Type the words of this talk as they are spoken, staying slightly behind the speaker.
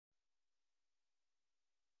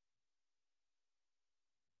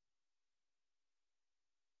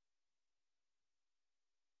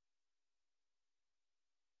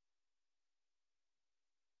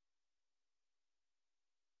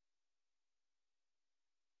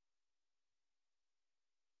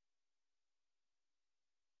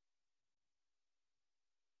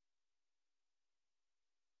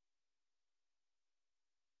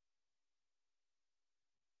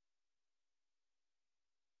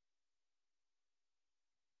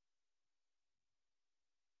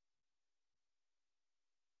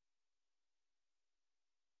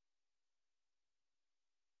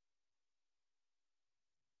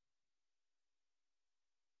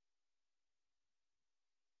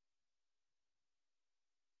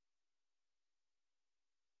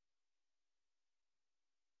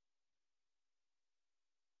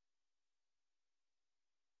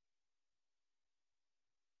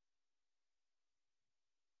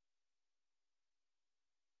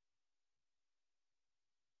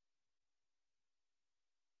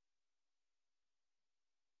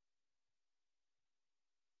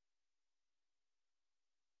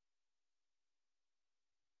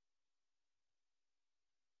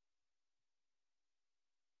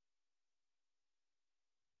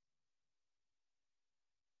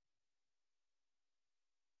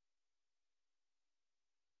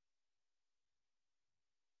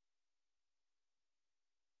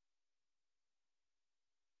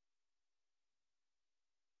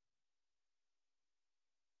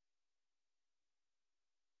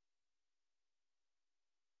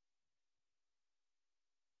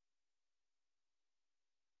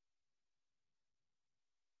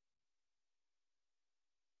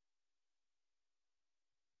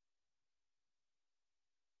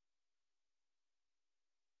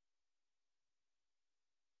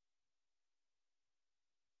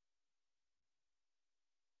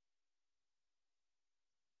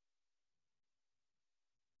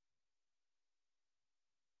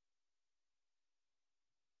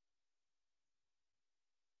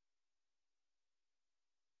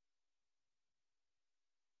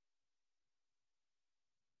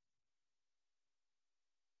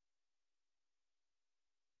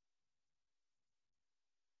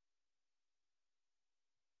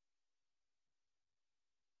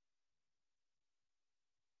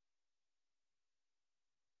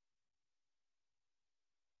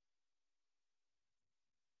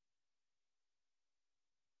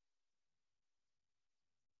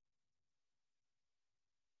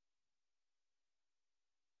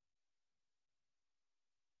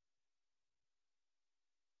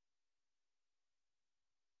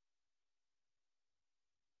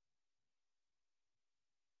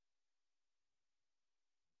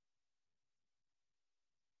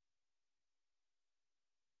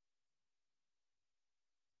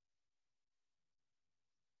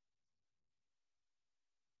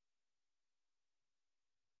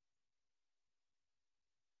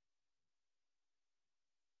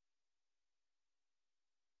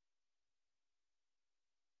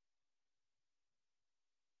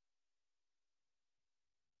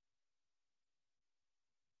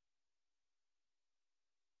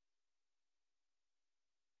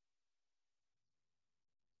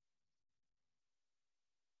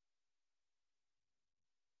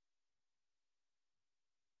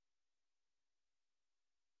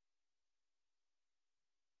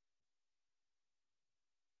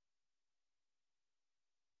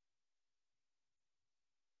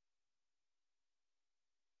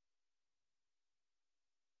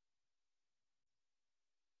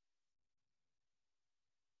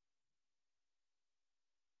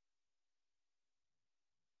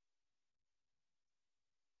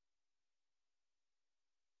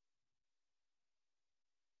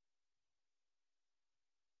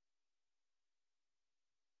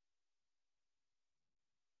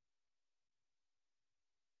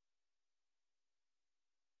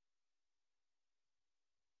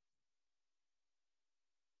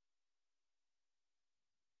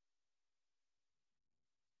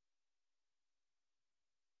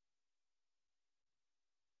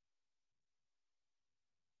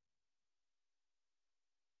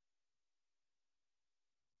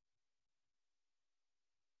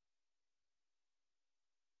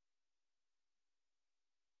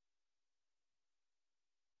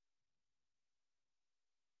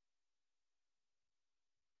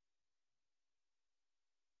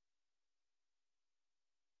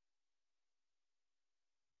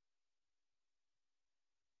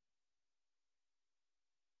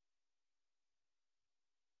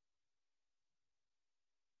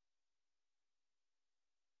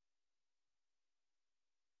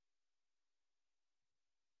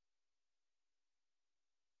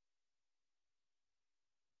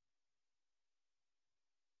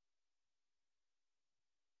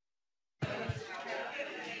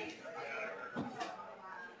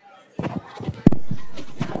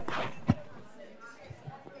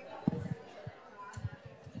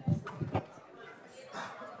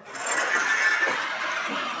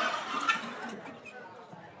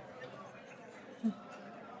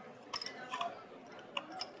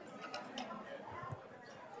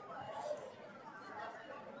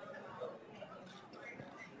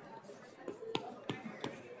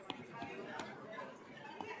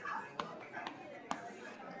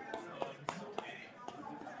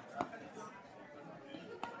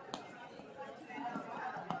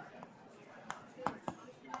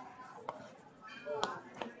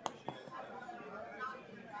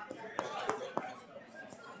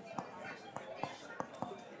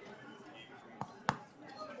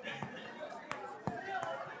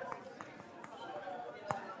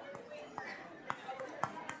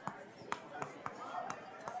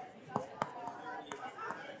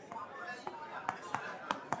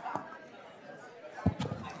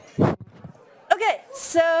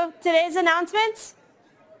So today's announcements.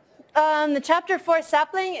 The Chapter 4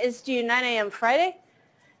 sapling is due 9 a.m. Friday.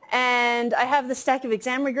 And I have the stack of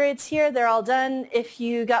exam regrades here. They're all done. If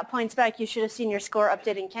you got points back, you should have seen your score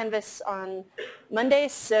updated in Canvas on Monday.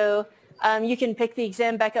 So you can pick the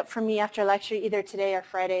exam back up from me after lecture either today or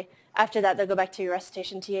Friday. After that, they'll go back to your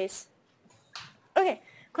recitation TAs. Okay,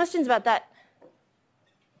 questions about that?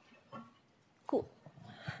 Cool.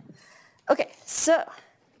 Okay, so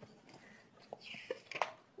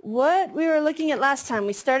what we were looking at last time,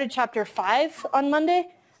 we started Chapter 5 on Monday.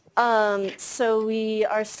 So we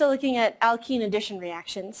are still looking at alkene addition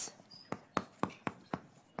reactions.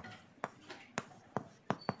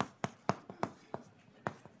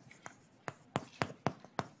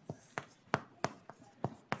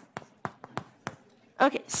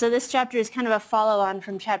 Okay, so this chapter is kind of a follow-on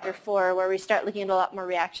from Chapter 4 where we start looking at a lot more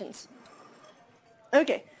reactions.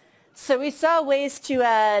 Okay, so we saw ways to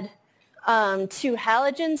add 2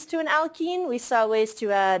 halogens to an alkene. We saw ways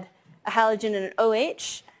to add a halogen and an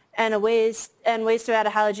OH, and ways to add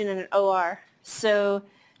a halogen and an OR. So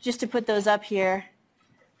just to put those up here,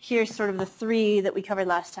 here's sort of the 3 that we covered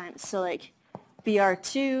last time. So like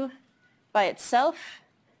Br2 by itself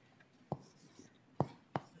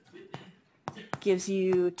gives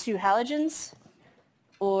you 2 halogens,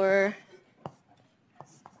 or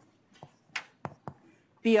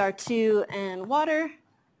Br2 and water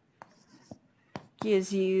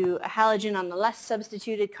gives you a halogen on the less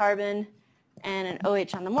substituted carbon and an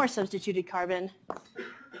OH on the more substituted carbon,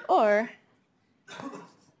 or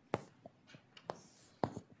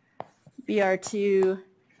Br2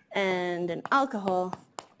 and an alcohol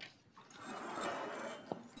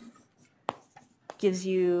gives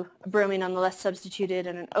you a bromine on the less substituted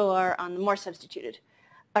and an OR on the more substituted.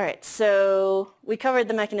 All right, so we covered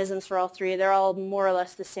the mechanisms for all 3. They're all more or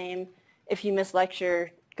less the same. If you missed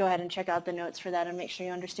lecture, go ahead and check out the notes for that and make sure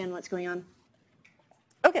you understand what's going on.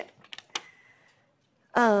 Okay.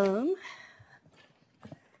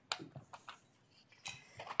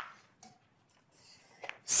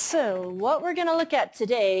 So what we're going to look at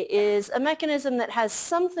today is a mechanism that has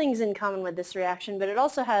some things in common with this reaction, but it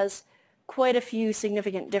also has quite a few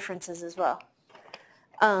significant differences as well.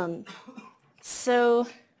 So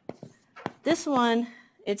this one,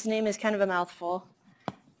 its name is kind of a mouthful.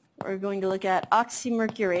 We're going to look at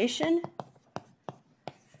oxymercuration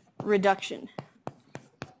reduction.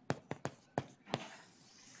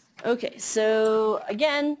 Okay, so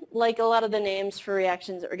again, like a lot of the names for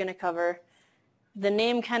reactions that we're going to cover, the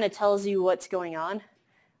name kind of tells you what's going on.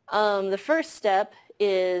 The first step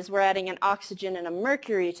is we're adding an oxygen and a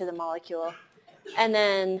mercury to the molecule. And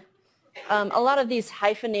then a lot of these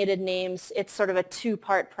hyphenated names, it's sort of a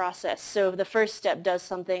 2-part process. So the first step does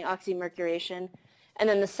something, oxymercuration, and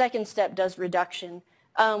then the second step does reduction.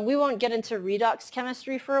 We won't get into redox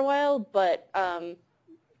chemistry for a while, but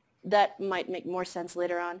that might make more sense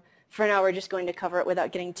later on. For now, we're just going to cover it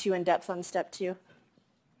without getting too in-depth on step 2.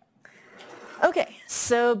 Okay,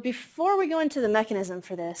 so before we go into the mechanism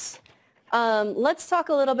for this, let's talk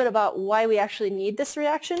a little bit about why we actually need this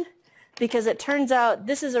reaction, because it turns out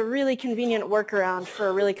this is a really convenient workaround for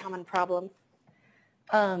a really common problem.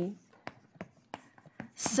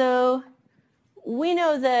 So we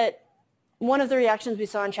know that one of the reactions we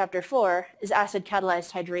saw in Chapter 4 is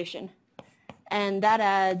acid-catalyzed hydration, and that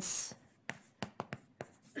adds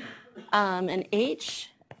an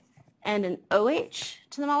H and an OH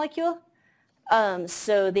to the molecule.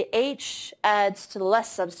 So the H adds to the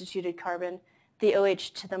less substituted carbon, the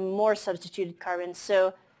OH to the more substituted carbon.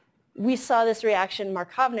 So we saw this reaction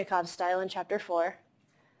Markovnikov style in Chapter 4.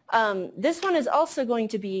 This one is also going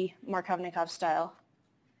to be Markovnikov style.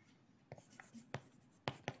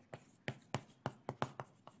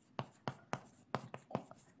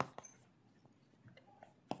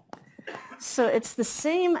 So it's the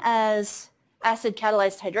same as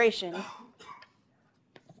acid-catalyzed hydration.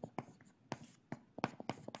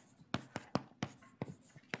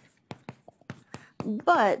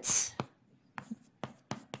 But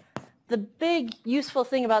the big useful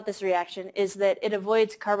thing about this reaction is that it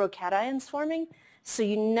avoids carbocations forming, so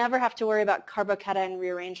you never have to worry about carbocation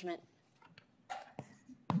rearrangement.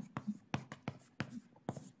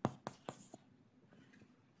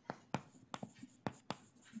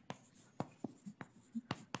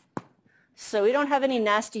 So we don't have any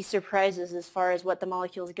nasty surprises as far as what the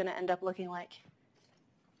molecule is going to end up looking like.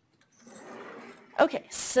 Okay,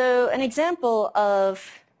 so an example of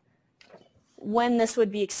when this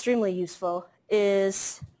would be extremely useful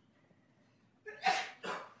is,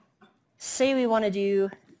 say we want to do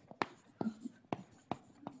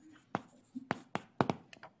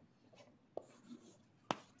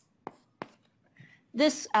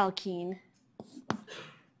this alkene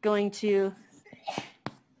going to,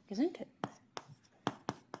 isn't it?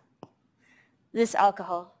 This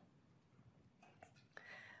alcohol.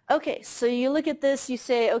 Okay, so you look at this, you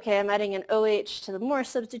say, okay, I'm adding an OH to the more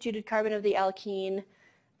substituted carbon of the alkene.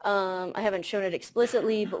 I haven't shown it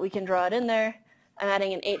explicitly, but we can draw it in there. I'm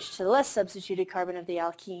adding an H to the less substituted carbon of the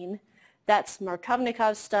alkene. That's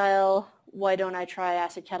Markovnikov style. Why don't I try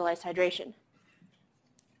acid catalyzed hydration?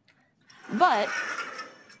 But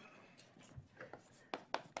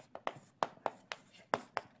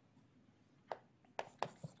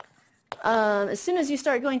as soon as you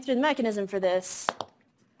start going through the mechanism for this,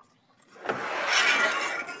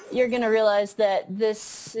 you're going to realize that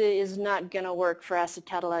this is not going to work for acid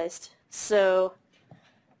catalyzed. So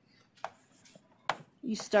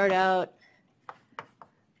you start out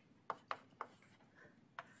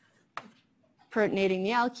protonating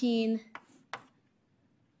the alkene.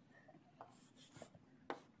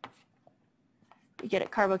 You get a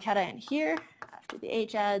carbocation here after the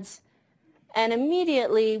H adds. And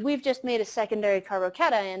immediately, we've just made a secondary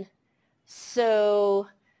carbocation. So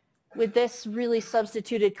with this really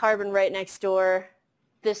substituted carbon right next door,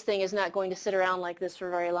 this thing is not going to sit around like this for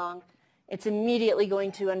very long. It's immediately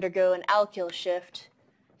going to undergo an alkyl shift,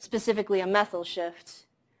 specifically a methyl shift.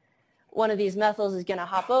 One of these methyls is going to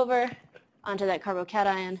hop over onto that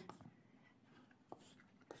carbocation.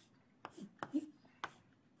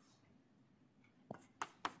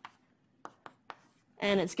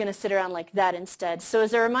 And it's going to sit around like that instead. So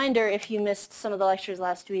as a reminder, if you missed some of the lectures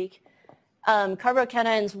last week,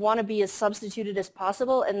 carbocations want to be as substituted as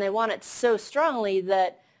possible, and they want it so strongly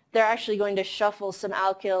that they're actually going to shuffle some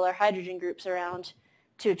alkyl or hydrogen groups around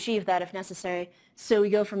to achieve that if necessary. So we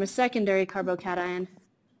go from a secondary carbocation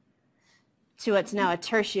to what's now a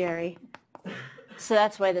tertiary. So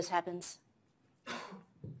that's why this happens.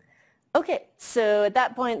 Okay, so at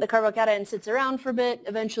that point, the carbocation sits around for a bit.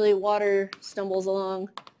 Eventually, water stumbles along,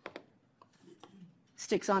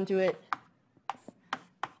 sticks onto it.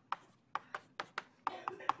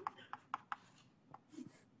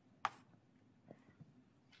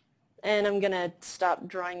 And I'm going to stop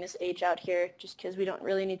drawing this H out here just because we don't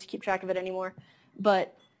really need to keep track of it anymore.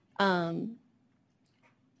 But the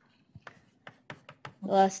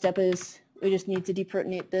last step is we just need to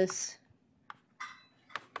deprotonate this.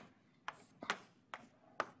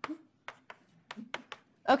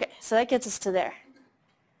 Okay, so that gets us to there.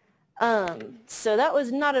 So that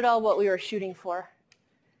was not at all what we were shooting for.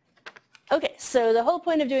 Okay, so the whole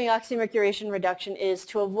point of doing oxymercuration reduction is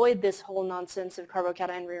to avoid this whole nonsense of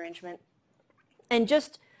carbocation rearrangement and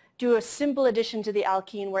just do a simple addition to the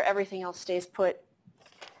alkene where everything else stays put.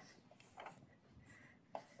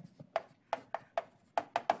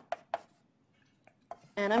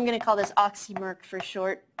 And I'm going to call this oxymerc for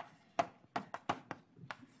short.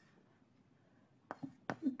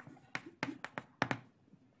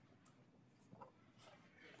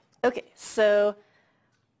 Okay, so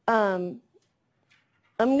I'm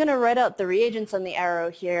going to write out the reagents on the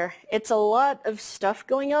arrow here. It's a lot of stuff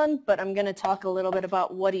going on, but I'm going to talk a little bit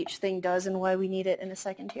about what each thing does and why we need it in a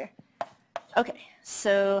second here. Okay,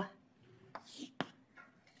 so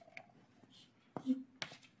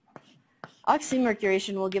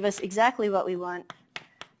oxymercuration will give us exactly what we want,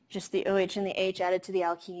 just the OH and the H added to the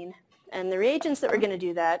alkene. And the reagents that we're going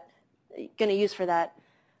to use for that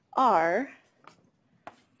are,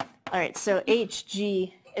 all right, so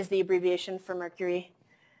Hg is the abbreviation for mercury.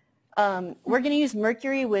 We're going to use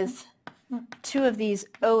mercury with two of these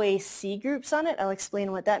OAC groups on it. I'll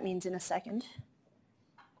explain what that means in a second.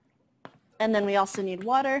 And then we also need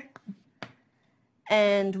water,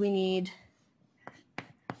 and we need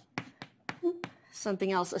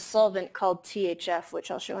something else, a solvent called THF, which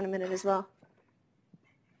I'll show in a minute as well.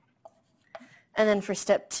 And then for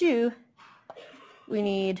step 2, we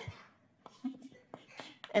need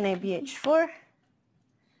NaBH4,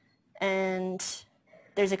 and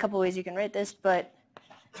there's a couple ways you can write this, but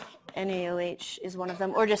NaOH is one of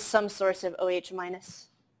them, or just some source of OH minus.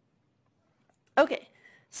 Okay,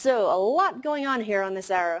 so a lot going on here on this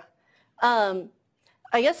arrow.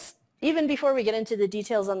 I guess even before we get into the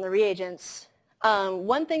details on the reagents,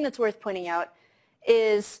 one thing that's worth pointing out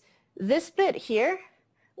is this bit here,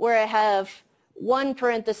 where I have 1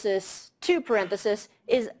 parenthesis, 2 parenthesis,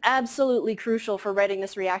 is absolutely crucial for writing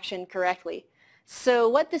this reaction correctly. So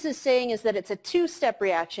what this is saying is that it's a 2-step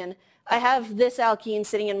reaction. I have this alkene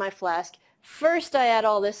sitting in my flask. First I add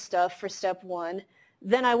all this stuff for step 1,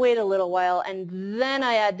 then I wait a little while, and then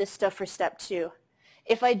I add this stuff for step 2.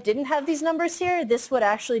 If I didn't have these numbers here, this would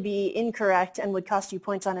actually be incorrect and would cost you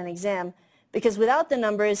points on an exam, because without the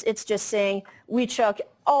numbers, it's just saying we chuck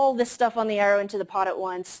all this stuff on the arrow into the pot at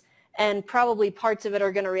once, and probably parts of it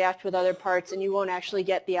are going to react with other parts, and you won't actually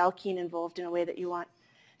get the alkene involved in a way that you want.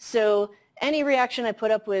 So any reaction I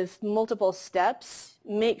put up with multiple steps,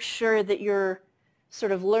 make sure that you're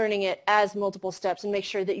sort of learning it as multiple steps, and make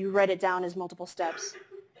sure that you write it down as multiple steps.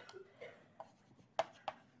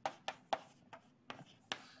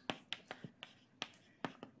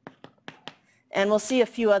 And we'll see a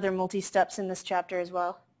few other multi-steps in this chapter as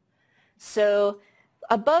well. So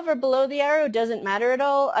above or below the arrow doesn't matter at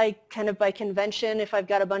all. I kind of by convention, if I've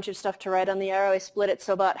got a bunch of stuff to write on the arrow, I split it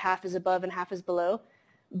so about half is above and half is below.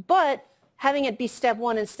 But having it be step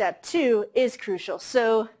 1 and step 2 is crucial.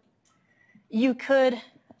 So you could,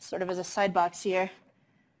 sort of as a side box here,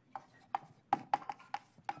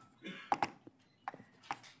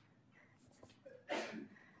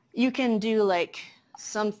 you can do like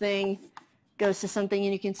something goes to something,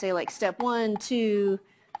 and you can say like step 1, 2,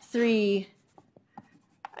 3,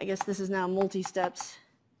 I guess this is now multi-steps,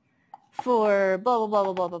 4, blah, blah,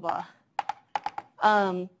 blah, blah, blah, blah,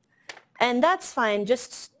 blah. And that's fine,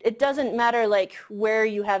 just, it doesn't matter like where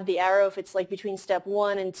you have the arrow, if it's like between step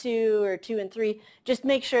 1 and 2 or 2 and 3, just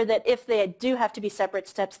make sure that if they do have to be separate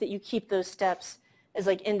steps, that you keep those steps as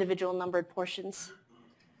like individual numbered portions.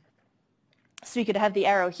 So you could have the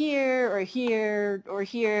arrow here, or here, or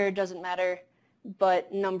here, doesn't matter,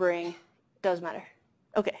 but numbering does matter.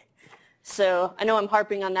 Okay, so I know I'm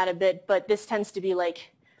harping on that a bit, but this tends to be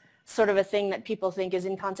like sort of a thing that people think is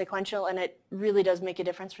inconsequential, and it really does make a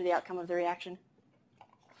difference for the outcome of the reaction.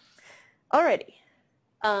 Alrighty,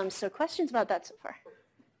 so questions about that so far?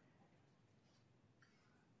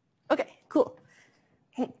 Okay, cool.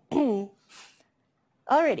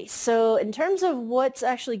 Alrighty, so in terms of what's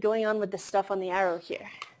actually going on with the stuff on the arrow here.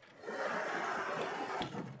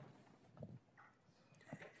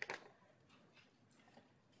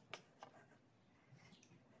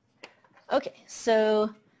 Okay,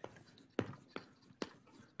 so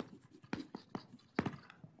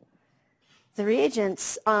the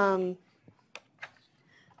reagents, so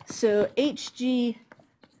HgOAc2,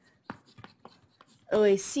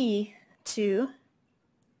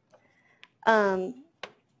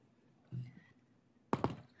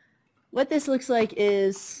 what this looks like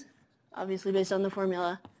is, obviously based on the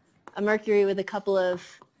formula, a mercury with a couple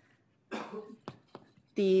of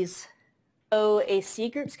these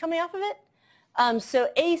OAc groups coming off of it. So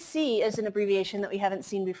AC is an abbreviation that we haven't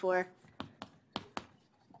seen before.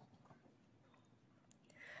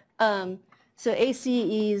 So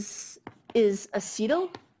AC is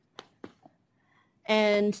acetyl,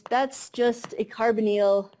 and that's just a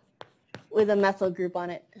carbonyl with a methyl group on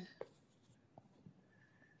it.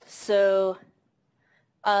 So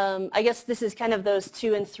I guess this is kind of those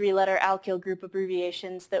 2 and 3 letter alkyl group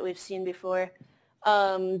abbreviations that we've seen before.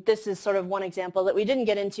 This is sort of one example that we didn't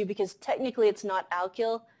get into because technically it's not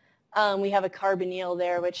alkyl. We have a carbonyl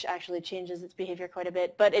there, which actually changes its behavior quite a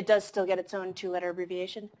bit, but it does still get its own 2-letter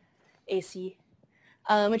abbreviation, AC,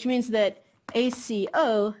 which means that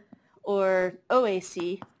ACO, or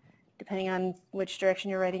OAC, depending on which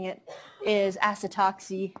direction you're writing it, is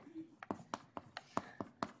acetoxy.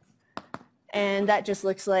 And that just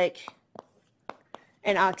looks like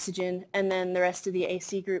an oxygen, and then the rest of the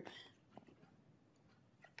AC group.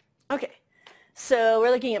 Okay, so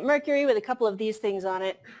we're looking at mercury with a couple of these things on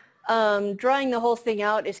it. Drawing the whole thing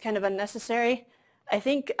out is kind of unnecessary. I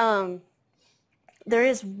think there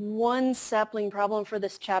is one sapling problem for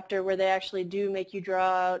this chapter where they actually do make you draw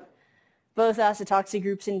out both acetoxy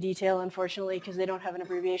groups in detail, unfortunately, because they don't have an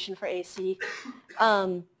abbreviation for AC.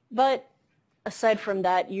 But aside from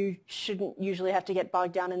that, you shouldn't usually have to get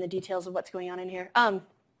bogged down in the details of what's going on in here. I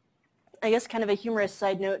guess kind of a humorous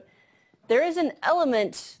side note, there is an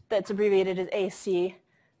element that's abbreviated as AC.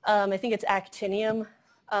 I think it's actinium.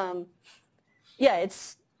 Yeah,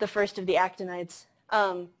 it's the first of the actinides.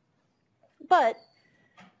 But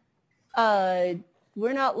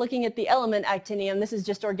we're not looking at the element actinium. This is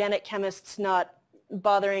just organic chemists not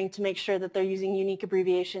bothering to make sure that they're using unique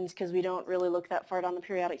abbreviations because we don't really look that far down the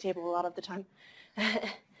periodic table a lot of the time.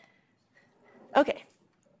 Okay.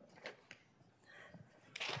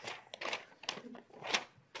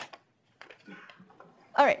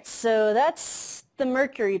 All right, so that's the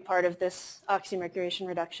mercury part of this oxymercuration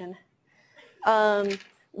reduction.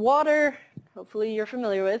 Water, hopefully you're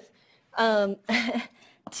familiar with.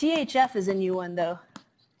 THF is a new one, though.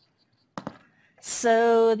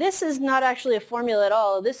 So this is not actually a formula at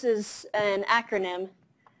all. This is an acronym.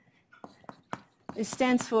 It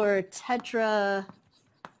stands for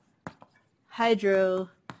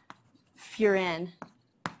tetrahydrofuran.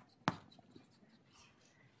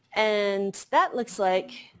 And that looks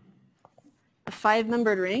like a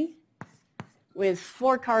 5-membered ring with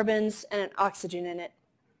 4 carbons and an oxygen in it.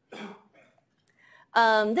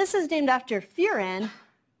 This is named after furan,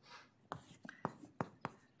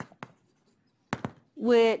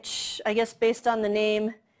 which I guess based on the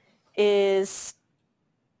name is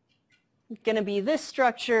going to be this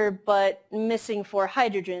structure but missing 4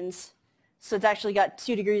 hydrogens. So it's actually got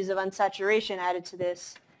 2 degrees of unsaturation added to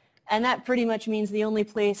this. And that pretty much means the only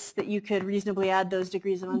place that you could reasonably add those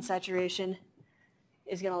degrees of unsaturation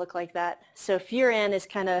is going to look like that. So furan is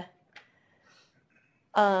kind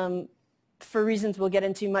of, for reasons we'll get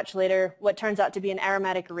into much later, what turns out to be an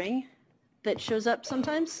aromatic ring that shows up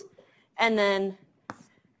sometimes. And then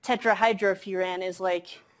tetrahydrofuran is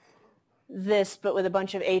like this, but with a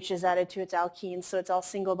bunch of H's added to its alkenes, so it's all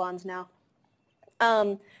single bonds now.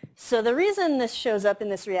 So the reason this shows up in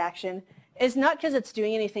this reaction is not because it's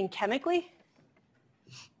doing anything chemically.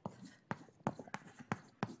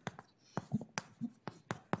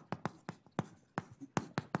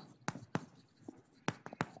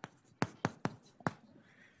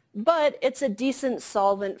 But it's a decent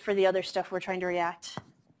solvent for the other stuff we're trying to react.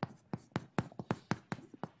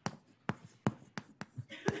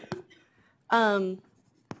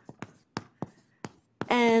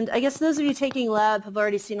 And I guess those of you taking lab have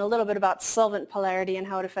already seen a little bit about solvent polarity and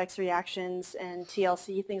how it affects reactions and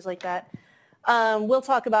TLC, things like that. We'll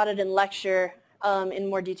talk about it in lecture in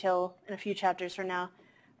more detail in a few chapters from now.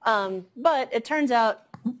 But it turns out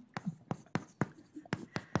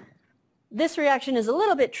this reaction is a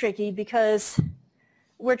little bit tricky because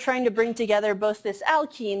we're trying to bring together both this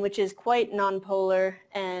alkene, which is quite nonpolar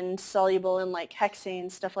and soluble in like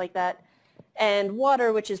hexane, stuff like that, and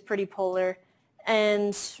water, which is pretty polar.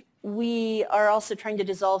 And we are also trying to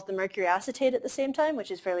dissolve the mercury acetate at the same time, which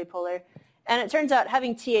is fairly polar. And it turns out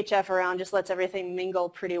having THF around just lets everything mingle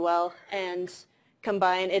pretty well and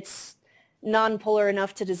combine. It's non-polar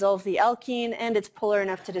enough to dissolve the alkene, and it's polar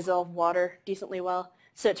enough to dissolve water decently well.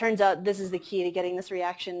 So it turns out this is the key to getting this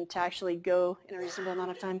reaction to actually go in a reasonable amount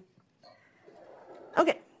of time.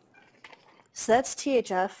 Okay, so that's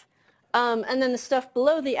THF. And then the stuff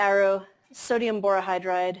below the arrow, sodium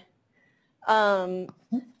borohydride. Again,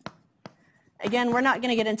 we're not going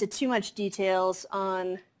to get into too much details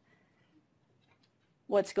on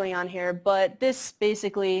what's going on here, but this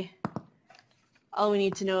basically, all we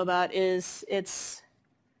need to know about is it's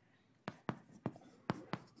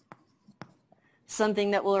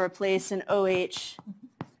something that will replace an OH,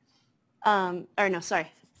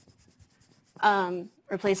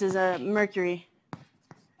 replaces a mercury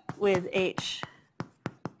with H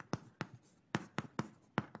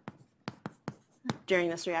during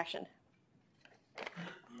this reaction.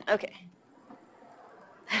 Okay.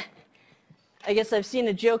 I guess I've seen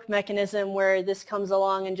a joke mechanism where this comes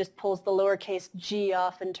along and just pulls the lowercase g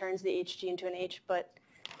off and turns the Hg into an H, but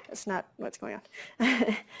that's not what's going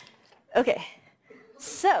on. Okay.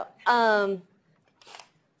 So,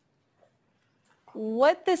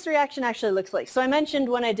 what this reaction actually looks like. So I mentioned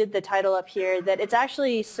when I did the title up here that it's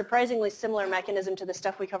actually surprisingly similar mechanism to the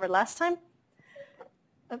stuff we covered last time.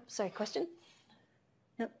 Oh, sorry, question?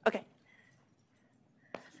 No? Okay.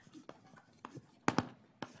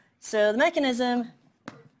 So the mechanism,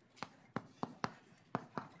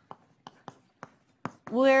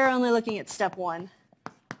 we're only looking at step 1.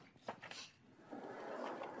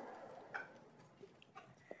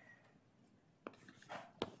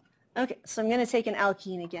 Okay, so I'm going to take an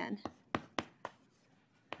alkene again.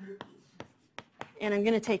 And I'm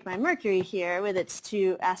going to take my mercury here with its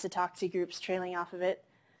 2 acetoxy groups trailing off of it.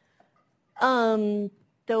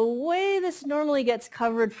 The way this normally gets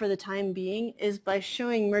covered for the time being is by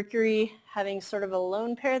showing mercury having sort of a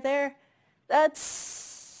lone pair there.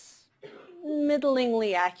 That's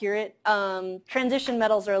middlingly accurate. Transition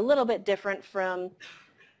metals are a little bit different from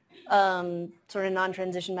sort of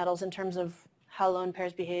non-transition metals in terms of how lone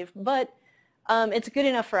pairs behave, but it's good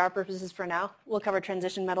enough for our purposes for now. We'll cover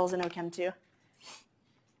transition metals in OChem too.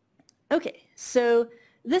 Okay, so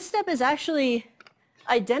this step is actually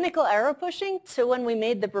identical arrow pushing to when we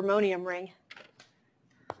made the bromonium ring.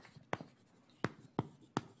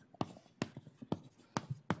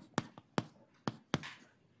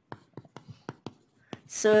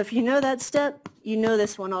 So if you know that step, you know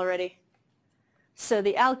this one already. So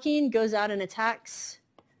the alkene goes out and attacks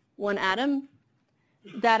one atom.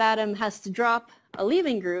 That atom has to drop a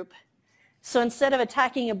leaving group. So instead of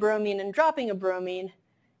attacking a bromine and dropping a bromine,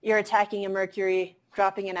 you're attacking a mercury,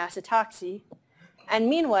 dropping an acetoxy. And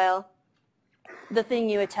meanwhile, the thing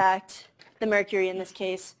you attacked, the mercury in this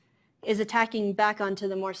case, is attacking back onto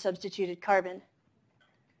the more substituted carbon.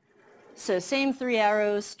 So same 3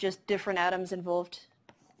 arrows, just different atoms involved.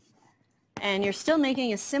 And you're still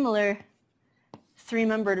making a similar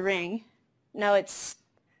three-membered ring. Now it's,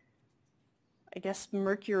 I guess,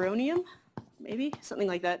 mercuronium, maybe, something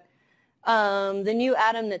like that. The new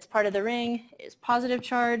atom that's part of the ring is positive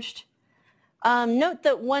charged. Note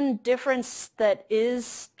that one difference that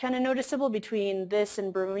is kind of noticeable between this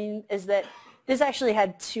and bromine is that this actually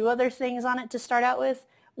had two other things on it to start out with.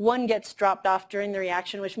 One gets dropped off during the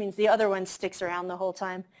reaction, which means the other one sticks around the whole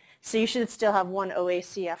time. So you should still have one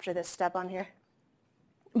OAC after this step on here.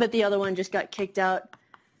 But the other one just got kicked out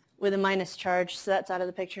with a minus charge, so that's out of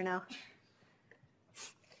the picture now.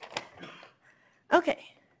 Okay,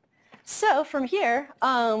 so from here,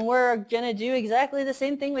 we're going to do exactly the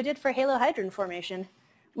same thing we did for halohydrin formation.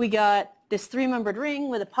 We got this three-membered ring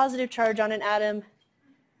with a positive charge on an atom.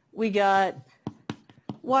 We got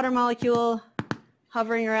water molecule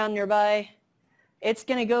hovering around nearby. It's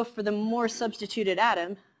going to go for the more substituted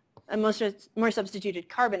atom, a more substituted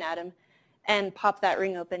carbon atom, and pop that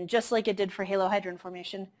ring open, just like it did for halohydrin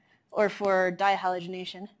formation or for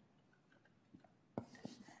dihalogenation.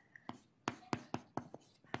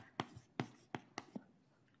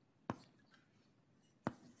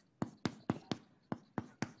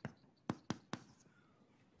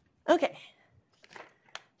 Okay,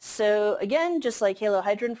 so again, just like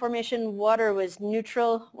halohydrin formation, water was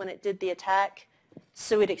neutral when it did the attack,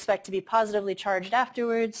 so we'd expect to be positively charged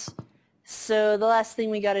afterwards. So the last thing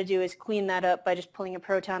we got to do is clean that up by just pulling a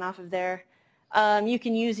proton off of there. You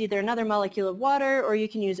can use either another molecule of water, or you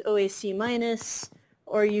can use OAC minus,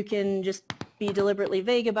 or you can just be deliberately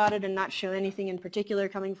vague about it and not show anything in particular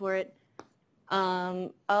coming for it.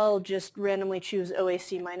 I'll just randomly choose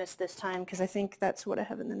OAC minus this time because I think that's what I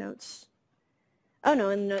have in the notes. Oh no,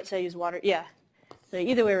 in the notes I use water. Yeah, so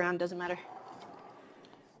either way around doesn't matter.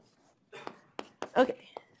 Okay.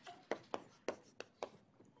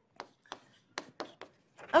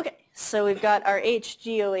 Okay, so we've got our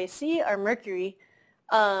HGOAC, our mercury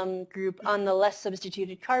group on the less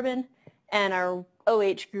substituted carbon, and our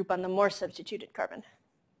OH group on the more substituted carbon.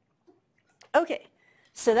 Okay,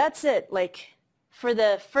 so that's it. Like, for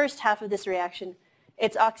the first half of this reaction,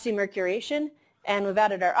 it's oxymercuration, and we've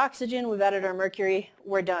added our oxygen, we've added our mercury,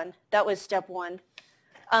 we're done. That was step one.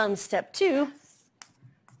 Step two,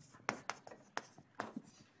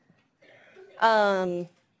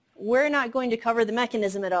 we're not going to cover the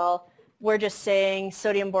mechanism at all. We're just saying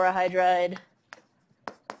sodium borohydride,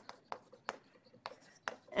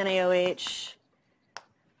 NaOH,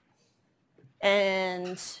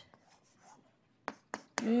 and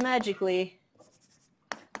magically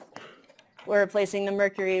we're replacing the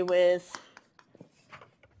mercury with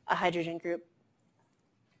a hydrogen group.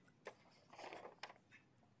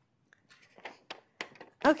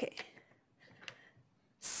 Okay.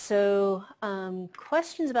 So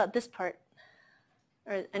questions about this part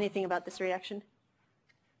or anything about this reaction?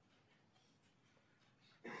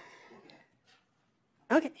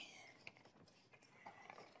 Okay.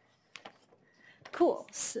 Cool.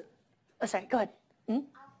 So, oh, sorry, go ahead. Hmm? What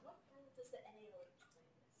role does the NaOH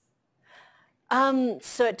play in this?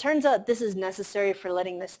 So it turns out this is necessary for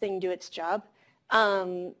letting this thing do its job.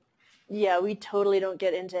 Yeah, we totally don't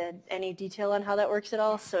get into any detail on how that works at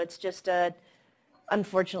all, so it's just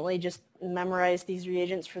unfortunately just memorize these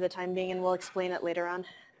reagents for the time being, and we'll explain it later on.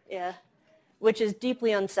 Yeah, which is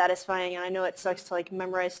deeply unsatisfying, and I know it sucks to like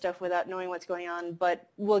memorize stuff without knowing what's going on, but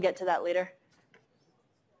we'll get to that later.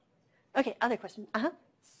 Okay, other question.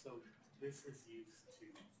 So this is used to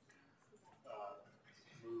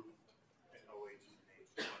move an OH and an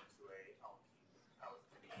H to a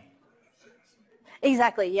alkene.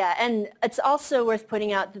 Exactly, yeah, and it's also worth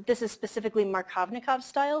pointing out that this is specifically Markovnikov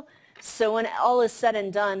style. So when all is said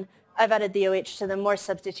and done, I've added the OH to the more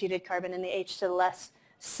substituted carbon and the H to the less.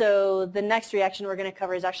 So the next reaction we're going to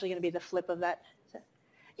cover is actually going to be the flip of that. So,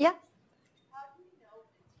 yeah? How do we know if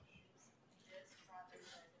it's used just rather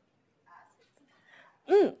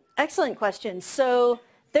than acid? Excellent question. So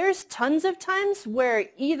there's tons of times where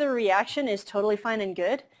either reaction is totally fine and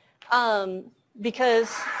good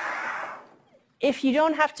because if you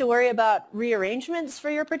don't have to worry about rearrangements for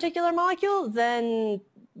your particular molecule, then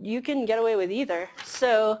you can get away with either.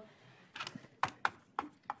 So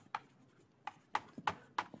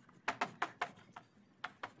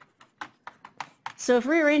if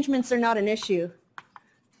rearrangements are not an issue,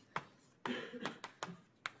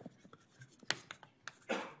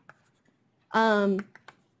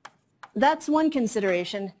 that's one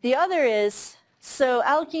consideration. The other is, so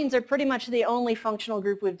alkenes are pretty much the only functional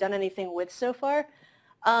group we've done anything with so far.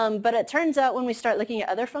 But it turns out when we start looking at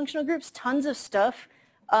other functional groups, tons of stuff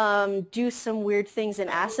do some weird things in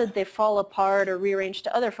acid. They fall apart or rearrange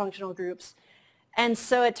to other functional groups. And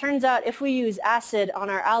so it turns out if we use acid on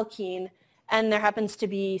our alkene and there happens to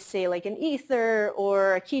be, say, like an ether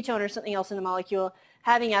or a ketone or something else in the molecule,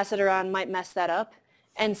 having acid around might mess that up.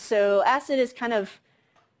 And so acid is kind of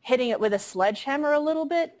hitting it with a sledgehammer a little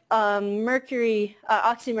bit.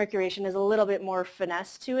 Oxymercuration is a little bit more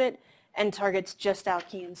finesse to it and targets just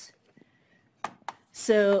alkenes.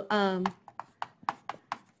 So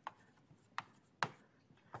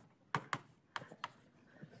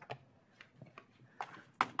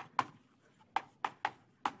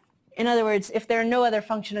in other words, if there are no other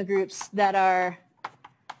functional groups that are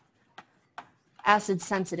acid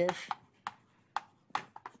sensitive.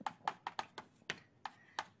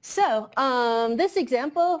 So this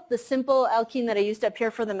example, the simple alkene that I used up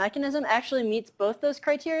here for the mechanism, actually meets both those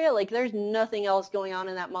criteria. Like there's nothing else going on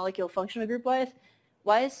in that molecule functional group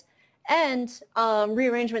wise. And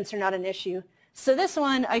rearrangements are not an issue. So this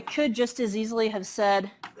one, I could just as easily have said,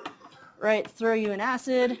 right, throw you an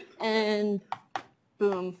acid and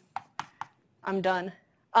boom, I'm done.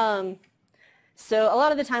 So a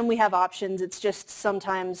lot of the time we have options. It's just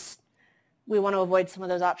sometimes we want to avoid some of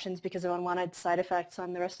those options because of unwanted side effects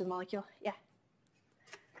on the rest of the molecule. Yeah.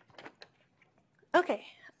 Okay.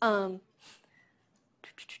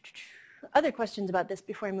 Other questions about this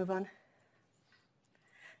before I move on?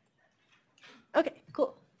 Okay,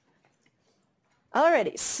 cool.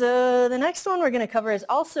 Alrighty, so the next one we're going to cover is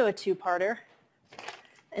also a two-parter.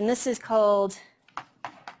 And this is called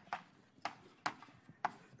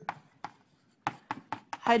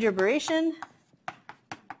hydroboration,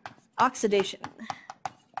 oxidation.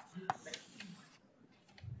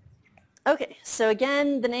 Okay, so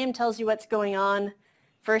again, the name tells you what's going on.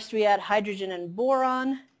 First we add hydrogen and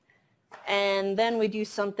boron, and then we do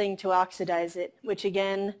something to oxidize it, which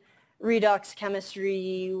again, redox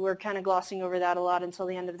chemistry, we're kind of glossing over that a lot until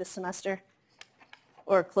the end of the semester,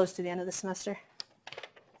 or close to the end of the semester.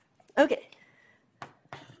 Okay,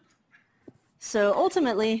 so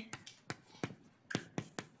ultimately,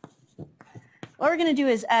 what we're going to do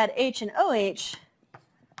is add H and OH,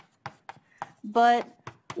 but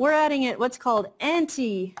we're adding it what's called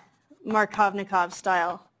anti-Markovnikov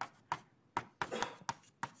style.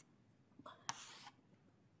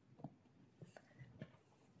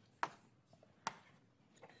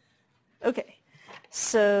 Okay,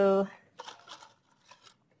 so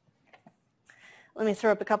let me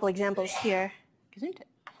throw up a couple examples here.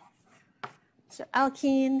 So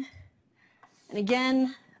alkene, and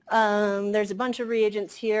again, there's a bunch of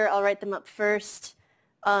reagents here. I'll write them up first,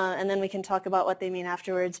 and then we can talk about what they mean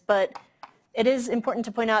afterwards. But it is important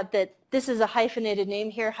to point out that this is a hyphenated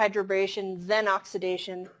name here, hydroboration, then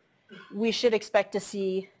oxidation. We should expect to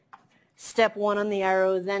see step 1 on the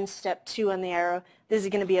arrow, then step 2 on the arrow. This is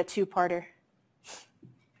going to be a two-parter.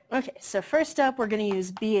 Okay, so first up we're going to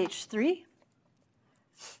use BH3.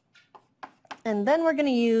 And then we're going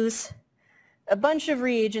to use a bunch of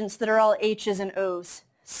reagents that are all H's and O's.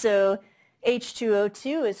 So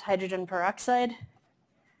H2O2 is hydrogen peroxide.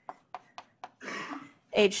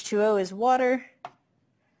 H2O is water.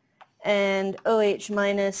 And OH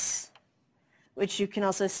minus, which you can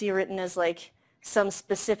also see written as like some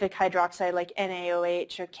specific hydroxide like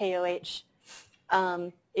NaOH or KOH,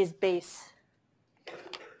 is base.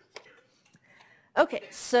 Okay,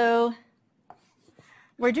 so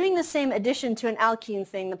we're doing the same addition to an alkene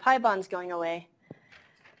thing. The pi bond's going away.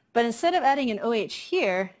 But instead of adding an OH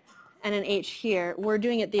here and an H here, we're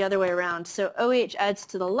doing it the other way around. So OH adds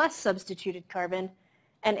to the less substituted carbon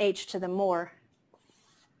and H to the more.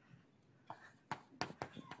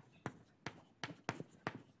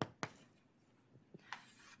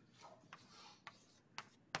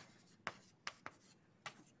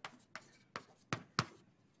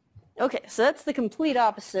 Okay, so that's the complete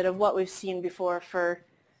opposite of what we've seen before for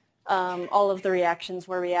all of the reactions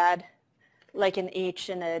where we add like an H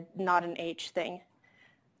and a not an H thing.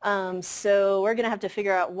 So we're going to have to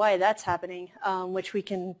figure out why that's happening, which we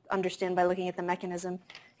can understand by looking at the mechanism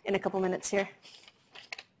in a couple minutes here.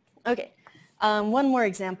 Okay, one more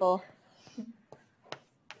example.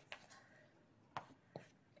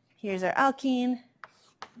 Here's our alkene,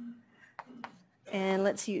 and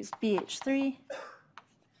let's use BH3.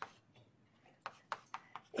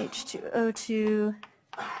 H2O2,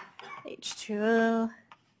 H2O,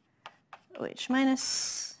 OH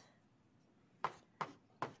minus.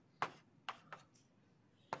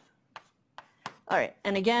 All right,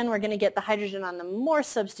 and again, we're going to get the hydrogen on the more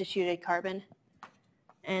substituted carbon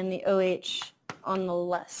and the OH on the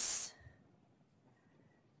less.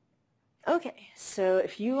 Okay, so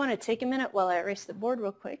if you want to take a minute while I erase the board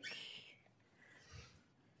real quick.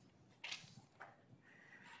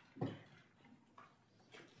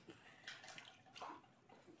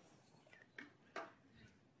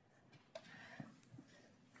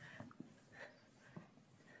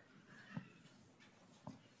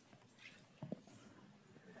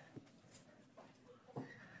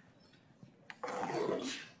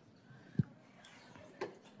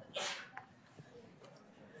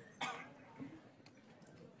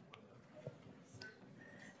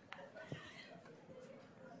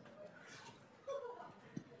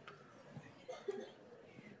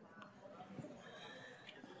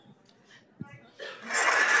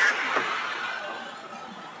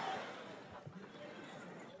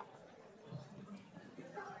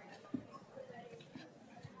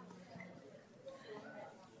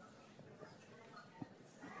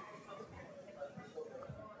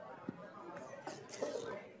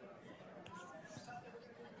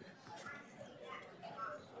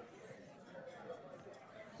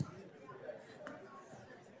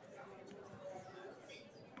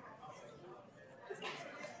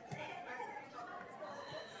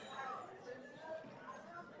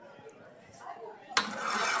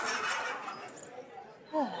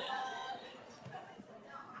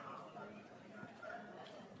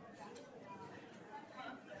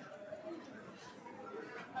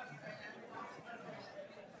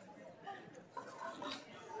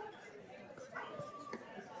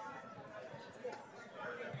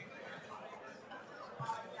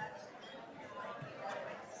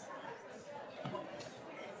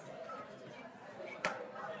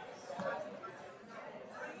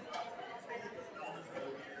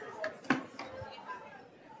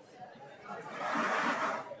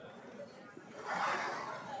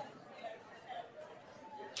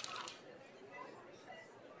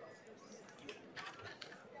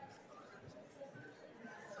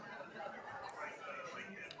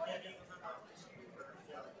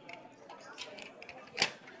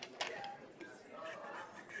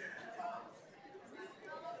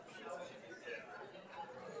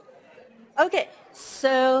 Okay,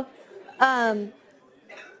 so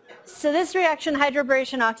this reaction,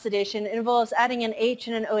 hydroboration oxidation, involves adding an H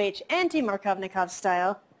and an OH anti-Markovnikov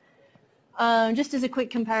style. Just as a quick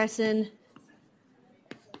comparison,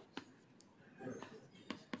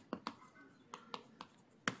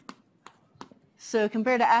 so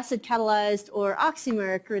compared to acid catalyzed or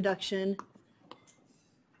oxymeric reduction,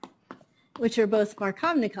 which are both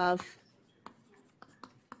Markovnikov,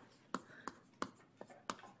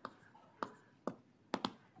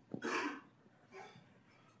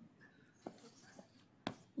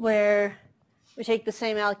 where we take the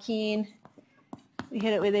same alkene, we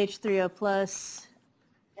hit it with H3O plus,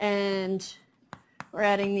 and we're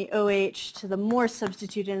adding the OH to the more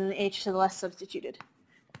substituted and the H to the less substituted.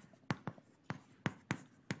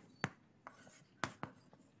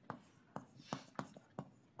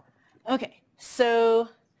 Okay, so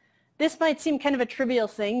this might seem kind of a trivial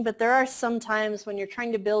thing, but there are some times when you're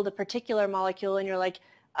trying to build a particular molecule and you're like,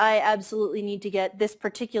 I absolutely need to get this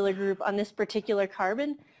particular group on this particular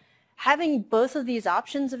carbon. Having both of these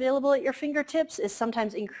options available at your fingertips is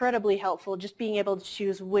sometimes incredibly helpful. Just being able to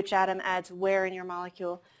choose which atom adds where in your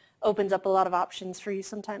molecule opens up a lot of options for you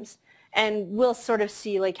sometimes. And we'll sort of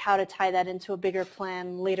see like how to tie that into a bigger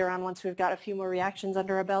plan later on once we've got a few more reactions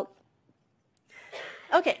under our belt.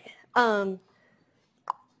 Okay.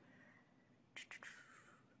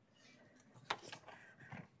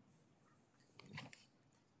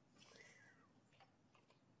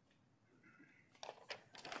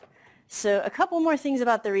 So a couple more things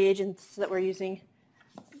about the reagents that we're using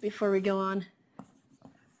before we go on.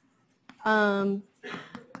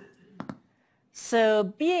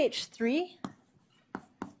 So BH3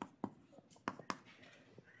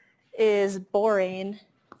 is borane.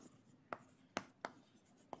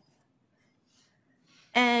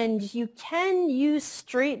 And you can use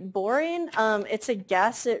straight borane. It's a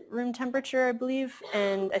gas at room temperature, I believe,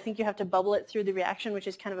 and I think you have to bubble it through the reaction, which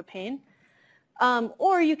is kind of a pain.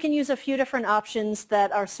 Or you can use a few different options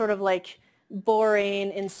that are sort of like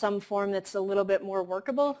borane in some form that's a little bit more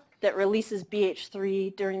workable, that releases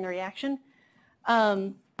BH3 during the reaction.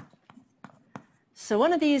 So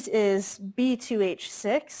one of these is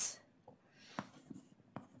B2H6,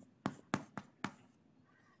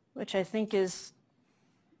 which I think is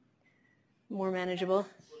more manageable.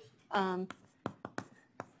 So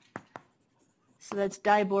that's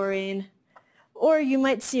diborane. Or you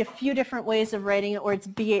might see a few different ways of writing it where it's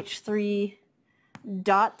BH3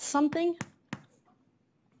 dot something.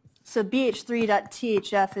 So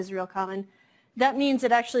BH3.THF is real common. That means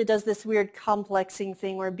it actually does this weird complexing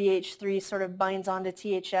thing where BH3 sort of binds onto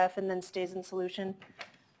THF and then stays in solution.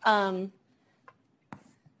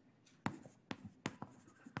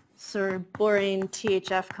 So borane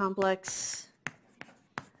THF complex.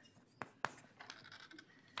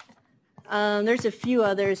 There's a few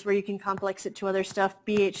others where you can complex it to other stuff.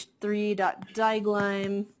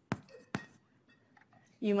 BH3.diglyme,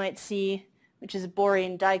 you might see, which is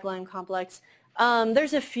borane diglyme complex.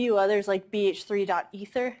 There's a few others like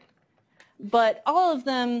BH3.ether, but all of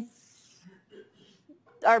them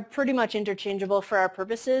are pretty much interchangeable for our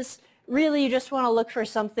purposes. Really, you just want to look for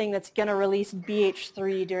something that's going to release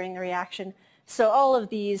BH3 during the reaction. So all of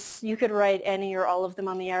these, you could write any or all of them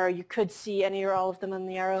on the arrow. You could see any or all of them on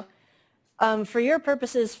the arrow. For your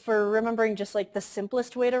purposes, for remembering just like the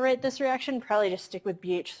simplest way to write this reaction, probably just stick with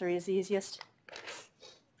BH3 is the easiest.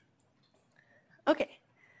 Okay,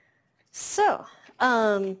 so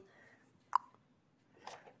the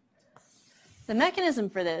mechanism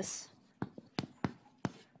for this,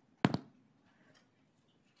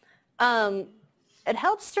 it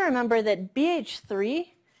helps to remember that BH3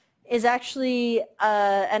 is actually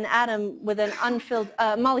an atom with an unfilled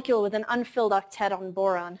molecule with an unfilled octet on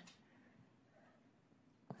boron.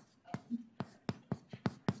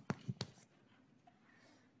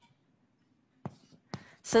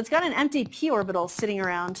 So it's got an empty p orbital sitting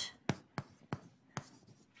around.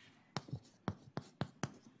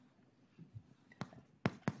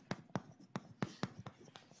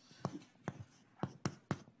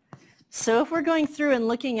 So if we're going through and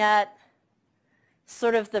looking at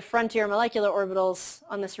sort of the frontier molecular orbitals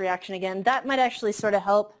on this reaction again, that might actually sort of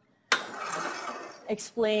help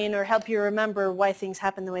explain or help you remember why things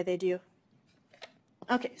happen the way they do.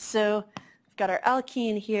 Okay, so we've got our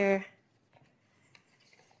alkene here.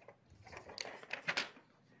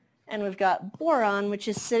 And we've got boron, which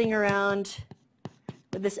is sitting around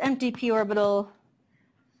with this empty p orbital,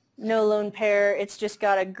 no lone pair. It's just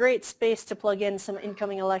got a great space to plug in some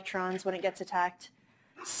incoming electrons when it gets attacked.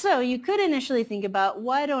 So you could initially think about,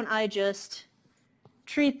 why don't I just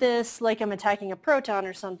treat this like I'm attacking a proton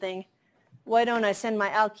or something, why don't I send my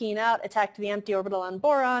alkene out, attack the empty orbital on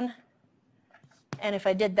boron, and if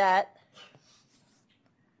I did that,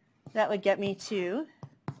 that would get me to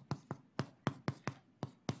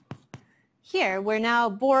here, where now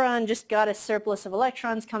boron just got a surplus of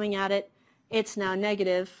electrons coming at it. It's now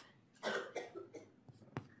negative,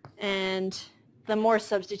 and the more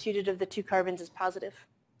substituted of the two carbons is positive.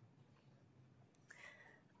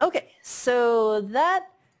 Okay, so that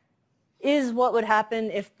is what would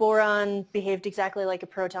happen if boron behaved exactly like a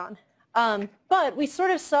proton. But we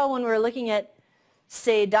sort of saw when we were looking at,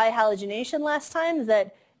 say, dihalogenation last time,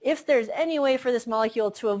 that if there's any way for this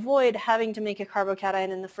molecule to avoid having to make a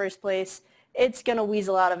carbocation in the first place, it's going to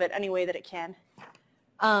weasel out of it any way that it can.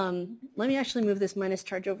 Let me actually move this minus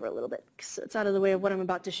charge over a little bit, so it's out of the way of what I'm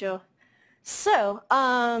about to show. So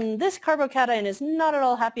this carbocation is not at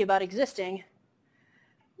all happy about existing.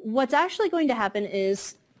 What's actually going to happen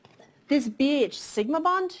is this BH sigma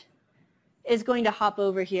bond is going to hop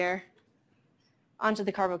over here onto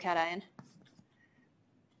the carbocation.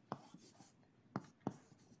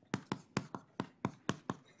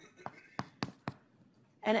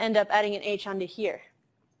 And end up adding an H onto here.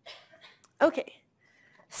 Okay,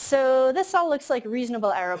 so this all looks like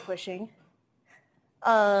reasonable arrow pushing.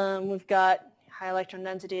 We've got high electron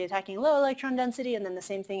density attacking low electron density, and then the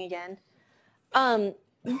same thing again.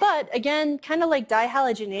 But again, kind of like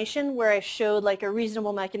dihalogenation, where I showed like a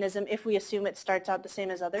reasonable mechanism if we assume it starts out the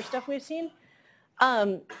same as other stuff we've seen.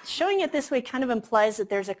 Showing it this way kind of implies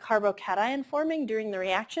that there's a carbocation forming during the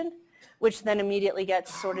reaction, which then immediately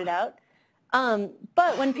gets sorted out.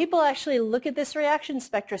 But when people actually look at this reaction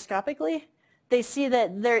spectroscopically, they see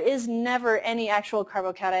that there is never any actual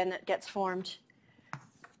carbocation that gets formed.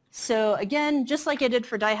 So again, just like I did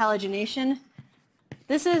for dihalogenation,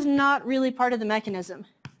 this is not really part of the mechanism.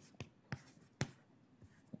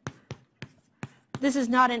 This is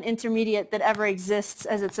not an intermediate that ever exists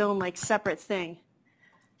as its own like separate thing.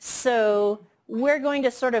 So we're going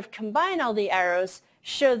to sort of combine all the arrows,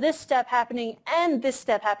 show this step happening and this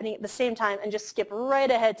step happening at the same time, and just skip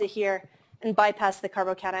right ahead to here and bypass the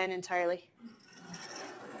carbocation entirely.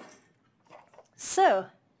 So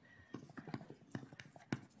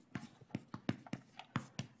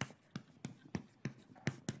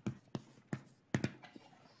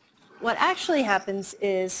what actually happens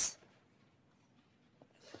is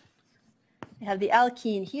we have the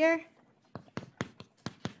alkene here.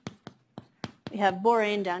 We have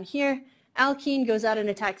borane down here. Alkene goes out and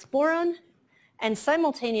attacks boron, and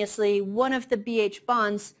simultaneously one of the BH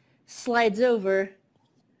bonds slides over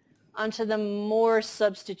onto the more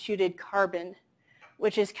substituted carbon,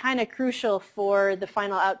 which is kind of crucial for the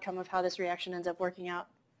final outcome of how this reaction ends up working out.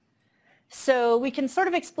 So we can sort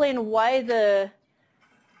of explain why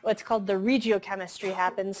what's called the regiochemistry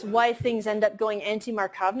happens, why things end up going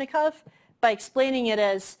anti-Markovnikov, by explaining it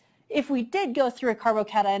as if we did go through a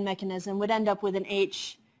carbocation mechanism, we'd end up with an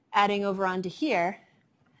H adding over onto here.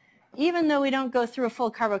 Even though we don't go through a full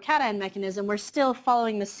carbocation mechanism, we're still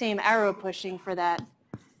following the same arrow pushing for that.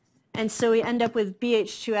 And so we end up with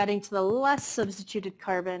BH2 adding to the less substituted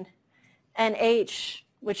carbon, and H,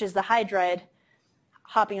 which is the hydride,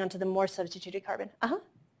 hopping onto the more substituted carbon.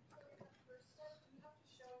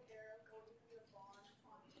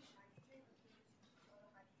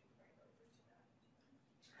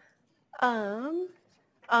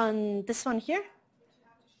 On this one here?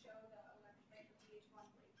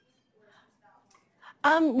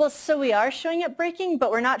 Well, so we are showing it breaking,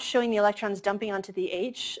 but we're not showing the electrons dumping onto the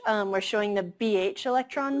H. We're showing the BH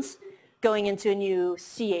electrons going into a new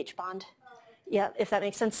CH bond. Yeah, if that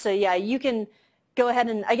makes sense. So yeah, you can go ahead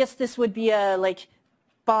and, I guess this would be a like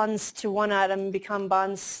bonds to one atom become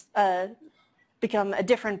bonds, become a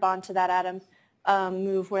different bond to that atom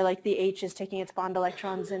move, where like the H is taking its bond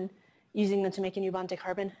electrons and using them to make a new bond to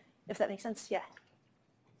carbon, if that makes sense. Yeah.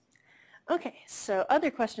 Okay, so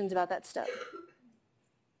other questions about that stuff?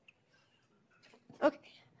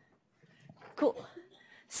 Okay, cool.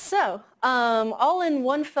 So all in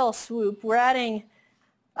one fell swoop, we're adding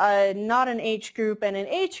not an H group and an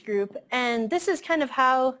H group, and this is kind of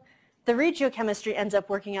how the regiochemistry ends up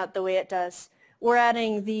working out the way it does. We're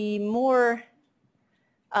adding the more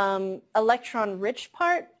electron-rich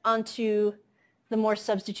part onto the more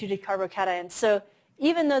substituted carbocation. So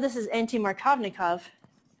even though this is anti-Markovnikov,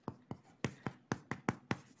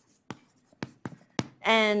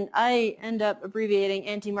 and I end up abbreviating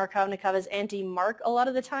anti-Markovnikov as anti-Mark a lot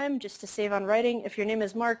of the time, just to save on writing. If your name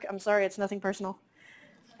is Mark, I'm sorry, it's nothing personal.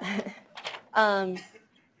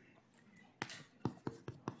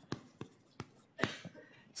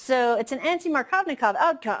 So it's an anti-Markovnikov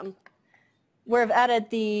outcome, where I've added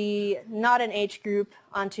the not an H group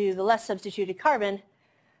onto the less substituted carbon.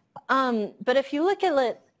 But if you look at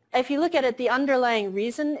it, the underlying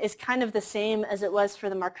reason is kind of the same as it was for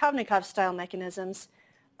the Markovnikov style mechanisms.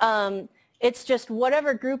 It's just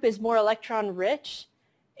whatever group is more electron rich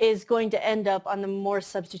is going to end up on the more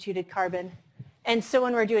substituted carbon. And so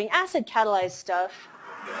when we're doing acid catalyzed stuff,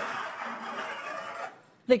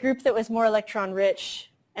 the group that was more electron rich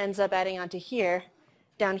ends up adding onto here.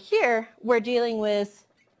 Down here, we're dealing with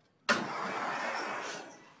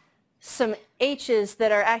some H's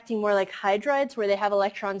that are acting more like hydrides, where they have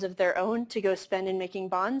electrons of their own to go spend in making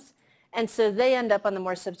bonds. And so they end up on the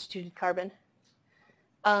more substituted carbon.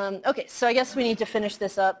 Okay, so I guess we need to finish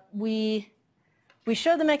this up. We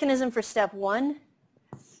showed the mechanism for step 1.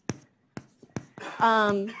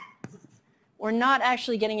 We're not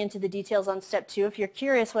actually getting into the details on step 2. If you're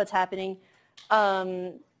curious what's happening,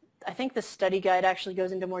 I think the study guide actually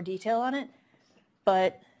goes into more detail on it.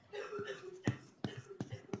 But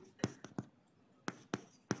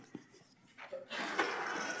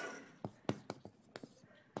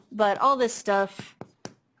all this stuff,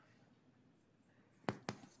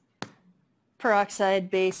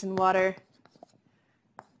 peroxide, base, and water,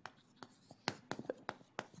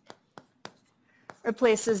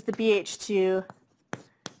 replaces the BH2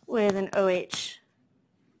 with an OH.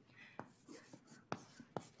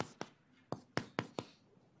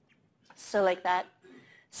 So like that.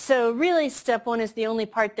 So really step 1 is the only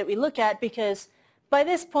part that we look at, because by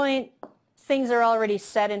this point things are already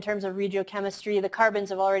set in terms of regiochemistry. The carbons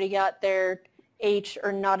have already got their H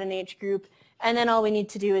or not an H group, and then all we need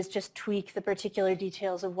to do is just tweak the particular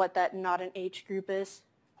details of what that not an H group is.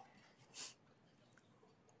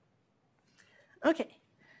 Okay,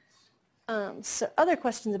 so other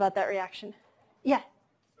questions about that reaction? Yeah?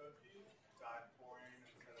 So if you dye boring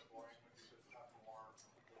instead of boring, would you just have more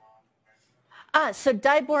boron? So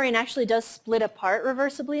diborane actually does split apart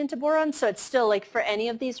reversibly into boron, so it's still like for any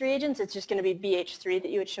of these reagents, it's just going to be BH3 that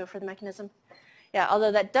you would show for the mechanism. Yeah,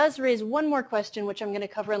 although that does raise one more question, which I'm going to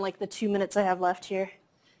cover in like the 2 minutes I have left here.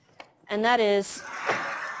 And that is,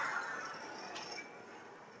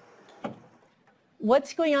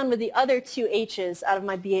 what's going on with the other 2 H's out of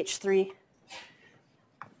my BH3?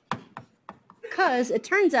 Because it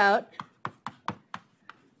turns out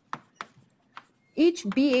each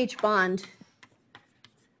BH bond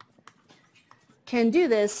can do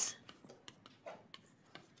this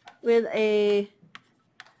with a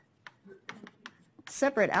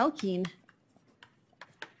separate alkene.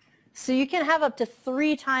 So you can have up to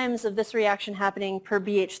 3 times of this reaction happening per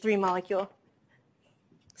BH3 molecule.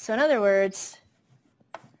 So in other words,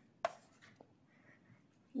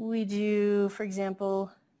 we do, for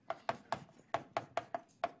example,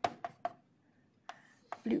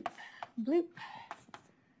 bloop, bloop.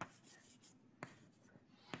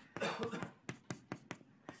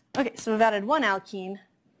 Okay, so we've added 1 alkene,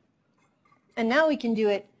 and now we can do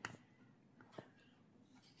it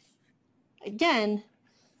again,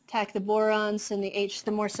 tack the borons and the H,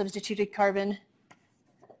 the more substituted carbon.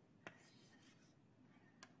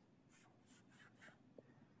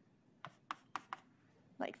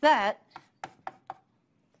 Like that.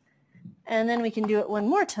 And then we can do it one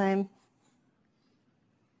more time.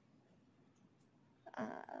 I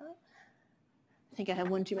think I have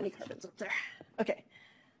one too many carbons up there. Okay.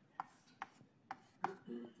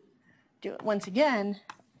 Do it once again.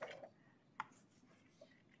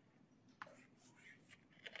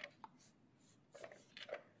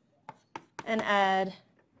 And add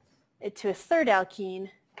it to a 3rd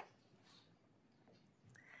alkene.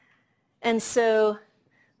 And so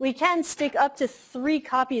we can stick up to 3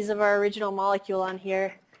 copies of our original molecule on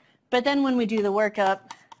here, but then when we do the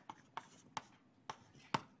workup,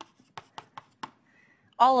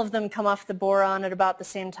 all of them come off the boron at about the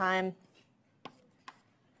same time.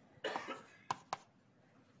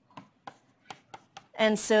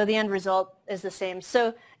 And so the end result is the same.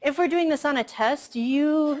 So if we're doing this on a test,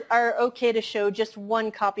 you are okay to show just 1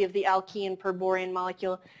 copy of the alkene per borane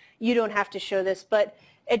molecule. You don't have to show this, but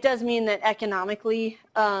it does mean that economically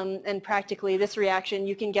and practically this reaction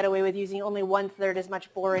you can get away with using only 1/3 as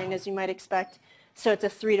much borane as you might expect. So it's a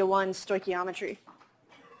 3-to-1 stoichiometry.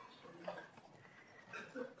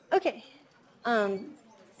 Okay.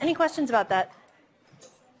 Any questions about that?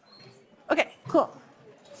 Okay, cool.